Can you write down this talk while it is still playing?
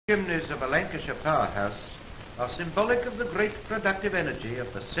Chimneys of a Lancashire powerhouse are symbolic of the great productive energy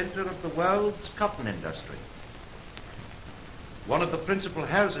of the centre of the world's cotton industry. One of the principal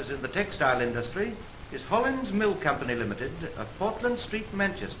houses in the textile industry is Holland's Mill Company Limited of Portland Street,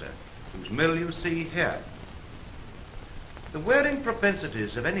 Manchester, whose mill you see here. The wearing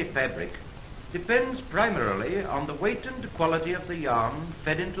propensities of any fabric depends primarily on the weight and quality of the yarn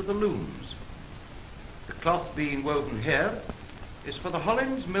fed into the looms. The cloth being woven here is for the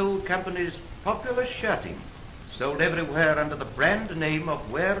Holland's Mill Company's popular shirting, sold everywhere under the brand name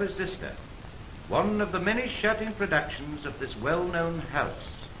of Wear-Resista, one of the many shirting productions of this well-known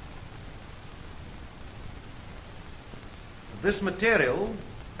house. This material,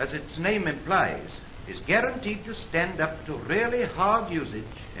 as its name implies, is guaranteed to stand up to really hard usage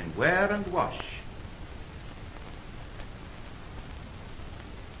in wear and wash.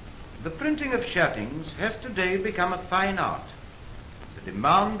 The printing of shirtings has today become a fine art. The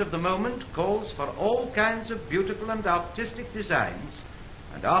demand of the moment calls for all kinds of beautiful and artistic designs,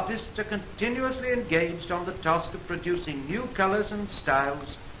 and artists are continuously engaged on the task of producing new colors and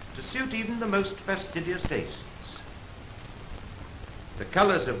styles to suit even the most fastidious tastes. The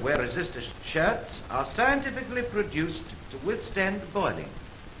colors of Wear-Resista shirts are scientifically produced to withstand boiling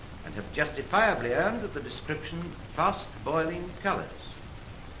and have justifiably earned the description fast-boiling colors.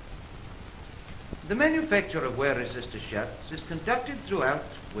 The manufacture of Wear-Resista shirts is conducted throughout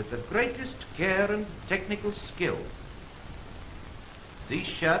with the greatest care and technical skill. These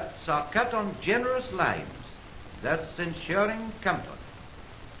shirts are cut on generous lines, thus ensuring comfort.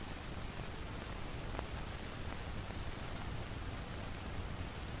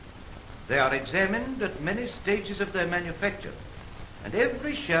 They are examined at many stages of their manufacture, and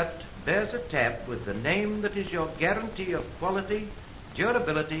every shirt bears a tab with the name that is your guarantee of quality,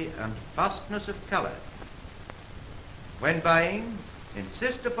 durability, and fastness of color. When buying,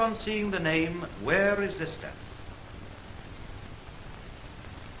 insist upon seeing the name Wear-Resista.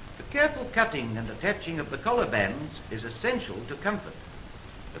 The careful cutting and attaching of the collar bands is essential to comfort.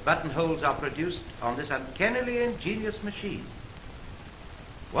 The buttonholes are produced on this uncannily ingenious machine.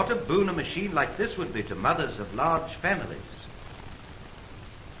 What a boon a machine like this would be to mothers of large families.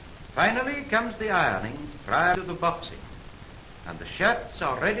 Finally comes the ironing prior to the boxing, and the shirts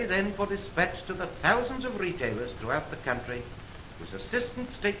are ready then for dispatch to the thousands of retailers throughout the country whose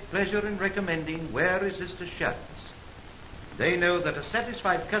assistants take pleasure in recommending Wear-Resista shirts. They know that a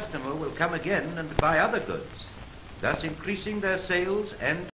satisfied customer will come again and buy other goods, thus increasing their sales and